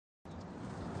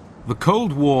The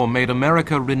Cold War made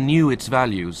America renew its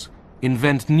values,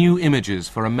 invent new images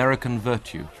for American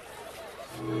virtue.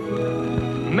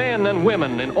 Men and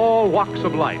women in all walks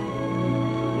of life,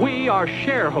 we are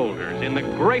shareholders in the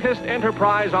greatest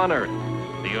enterprise on earth,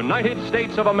 the United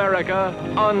States of America,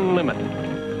 unlimited.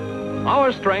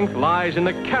 Our strength lies in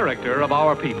the character of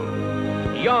our people,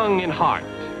 young in heart,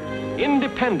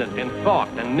 independent in thought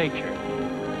and nature,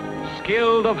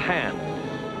 skilled of hand.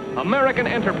 American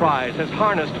enterprise has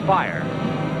harnessed fire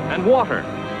and water,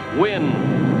 wind,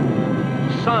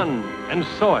 sun, and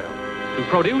soil to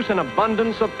produce an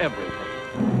abundance of everything.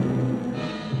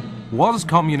 Was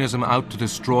communism out to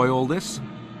destroy all this?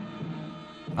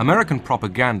 American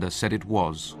propaganda said it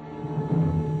was.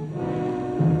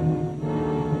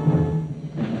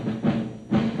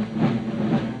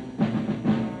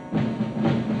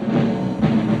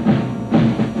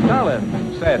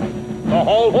 Stalin said, "The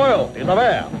whole world is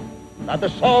aware that the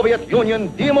Soviet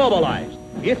Union demobilized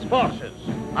its forces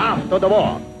after the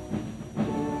war."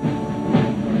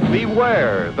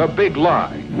 Beware the big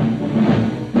lie.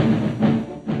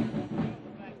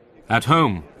 At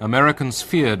home, Americans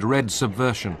feared Red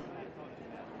subversion.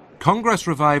 Congress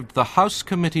revived the House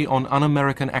Committee on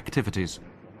Un-American Activities.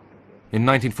 In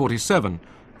 1947,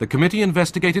 the committee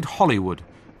investigated Hollywood,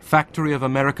 factory of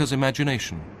America's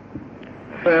imagination.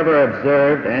 Ever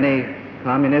observed any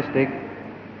communistic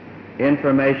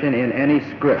information in any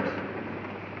scripts?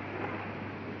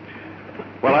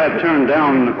 Well, I have turned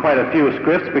down quite a few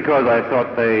scripts because I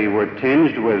thought they were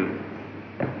tinged with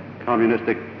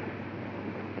communistic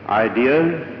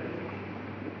ideas.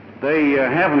 They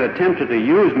haven't attempted to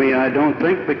use me, I don't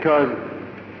think, because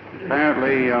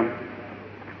apparently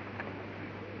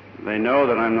they know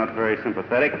that I'm not very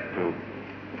sympathetic to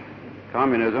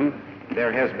communism.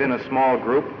 There has been a small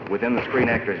group within the Screen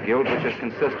Actors Guild which has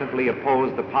consistently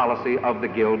opposed the policy of the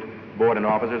Guild board and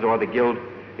officers or the Guild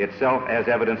itself, as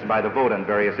evidenced by the vote on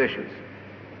various issues.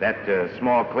 That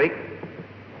small clique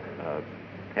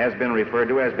has been referred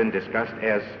to, has been discussed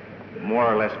as more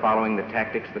or less following the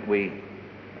tactics that we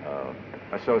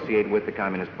associate with the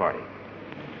Communist Party.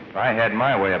 If I had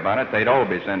my way about it, they'd all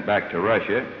be sent back to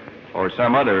Russia or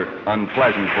some other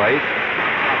unpleasant place.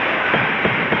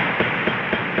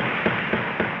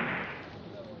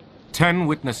 Ten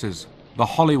witnesses, the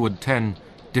Hollywood 10,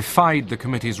 defied the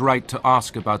committee's right to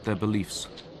ask about their beliefs.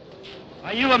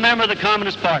 Are you a member of the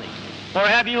Communist Party? Or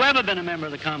have you ever been a member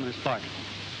of the Communist Party?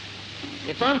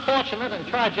 It's unfortunate and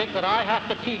tragic that I have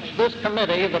to teach this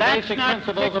committee the basic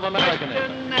principles of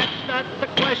Americanism. That's not the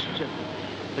question.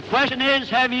 The question is,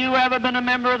 have you ever been a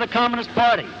member of the Communist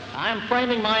Party? I'm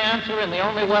framing my answer in the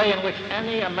only way in which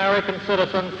any American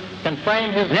citizen can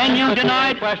frame his then answer you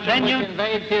denied, to a question then which you,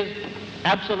 invades his,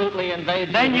 absolutely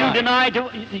invades then his you right. denied,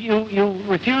 you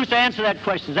refuse to answer that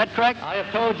question. Is that correct? I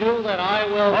have told you that I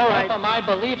will offer my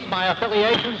beliefs, my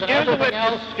affiliations, and everything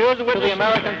else to the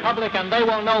American public, and they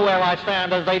will know where I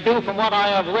stand, as they do from what I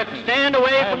have written. Stand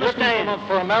away from the stand.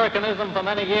 For Americanism for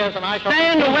many years, and I shall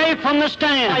stand away from the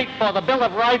stand. Fight for the Bill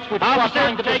of Rights, which you are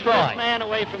trying to take destroy. This man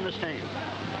away from the stand.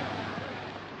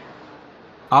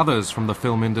 Others from the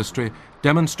film industry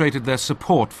demonstrated their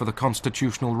support for the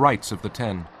constitutional rights of the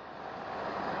 10.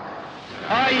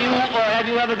 Are you or have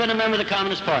you ever been a member of the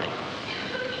Communist Party?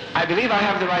 I believe I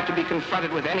have the right to be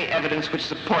confronted with any evidence which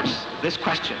supports this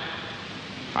question.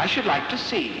 I should like to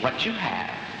see what you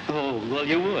have. Oh, well,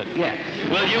 you would. Yes.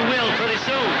 Well, you will pretty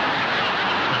soon.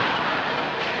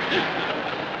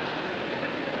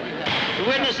 The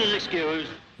witness is excused.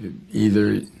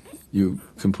 Either you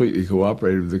completely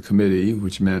cooperated with the committee,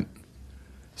 which meant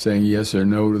saying yes or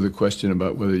no to the question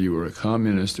about whether you were a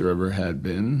communist or ever had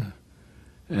been.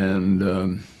 And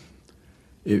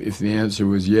if the answer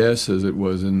was yes, as it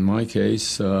was in my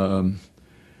case, we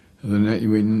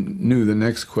knew the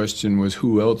next question was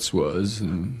who else was,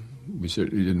 and we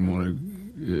certainly didn't want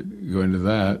to go into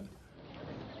that.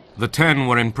 The 10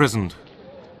 were imprisoned.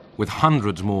 With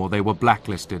hundreds more, they were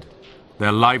blacklisted,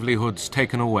 their livelihoods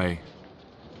taken away.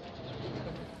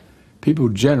 People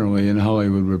generally in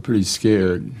Hollywood were pretty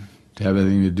scared to have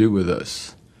anything to do with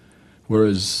us.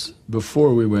 Whereas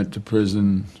before we went to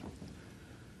prison,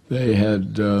 they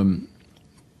had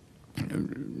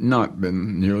not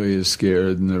been nearly as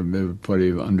scared, and there were plenty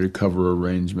of undercover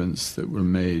arrangements that were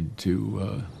made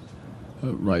to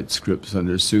write scripts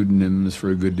under pseudonyms for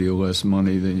a good deal less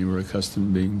money than you were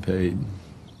accustomed to being paid.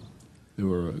 There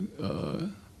were a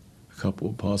couple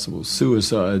of possible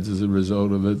suicides as a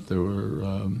result of it. There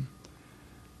were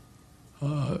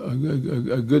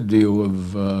a good deal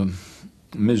of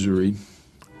misery.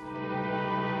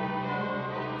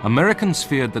 Americans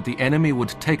feared that the enemy would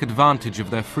take advantage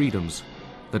of their freedoms,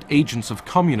 that agents of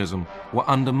communism were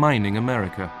undermining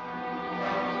America.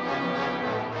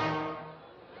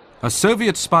 A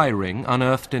Soviet spy ring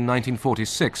unearthed in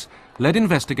 1946 led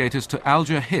investigators to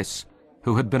Alger Hiss,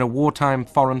 who had been a wartime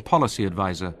foreign policy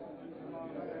advisor.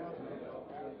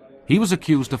 He was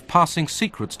accused of passing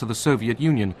secrets to the Soviet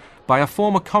Union by a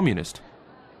former communist,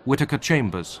 Whittaker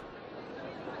Chambers.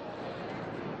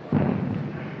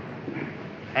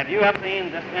 Have you ever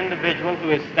seen this individual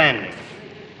who is standing?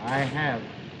 I have.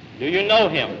 Do you know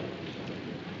him?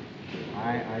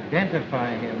 I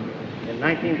identify him. In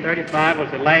 1935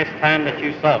 was the last time that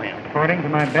you saw him. According to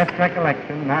my best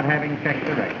recollection, not having checked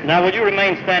the record. Now, would you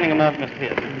remain standing a moment, Mr.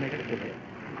 Hiss?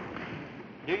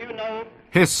 Do you know?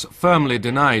 Hiss firmly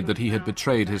denied that he had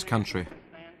betrayed his country.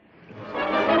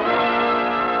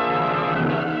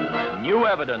 New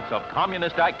evidence of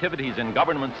communist activities in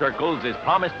government circles is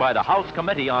promised by the House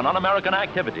Committee on Un-American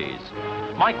Activities.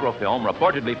 Microfilm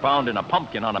reportedly found in a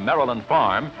pumpkin on a Maryland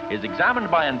farm is examined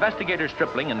by investigator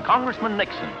Stripling and Congressman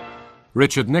Nixon.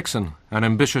 Richard Nixon, an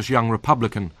ambitious young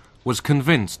Republican, was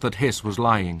convinced that Hiss was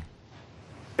lying.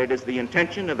 It is the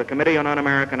intention of the Committee on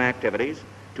Un-American Activities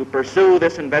to pursue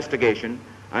this investigation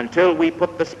until we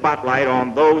put the spotlight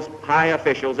on those high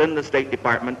officials in the State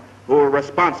Department who are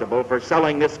responsible for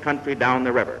selling this country down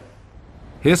the river.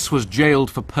 Hiss was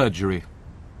jailed for perjury.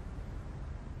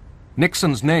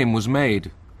 Nixon's name was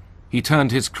made. He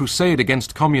turned his crusade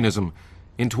against communism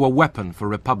into a weapon for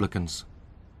Republicans.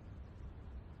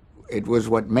 It was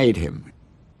what made him.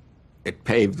 It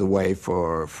paved the way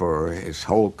for his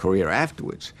whole career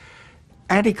afterwards.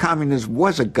 Anti-communism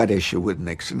was a gut issue with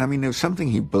Nixon. I mean, it was something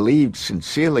he believed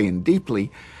sincerely and deeply,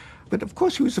 but of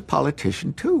course he was a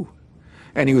politician too.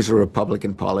 And he was a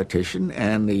Republican politician,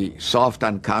 and the soft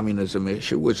on communism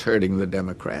issue was hurting the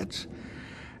Democrats.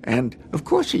 And of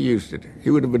course he used it. He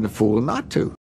would have been a fool not to.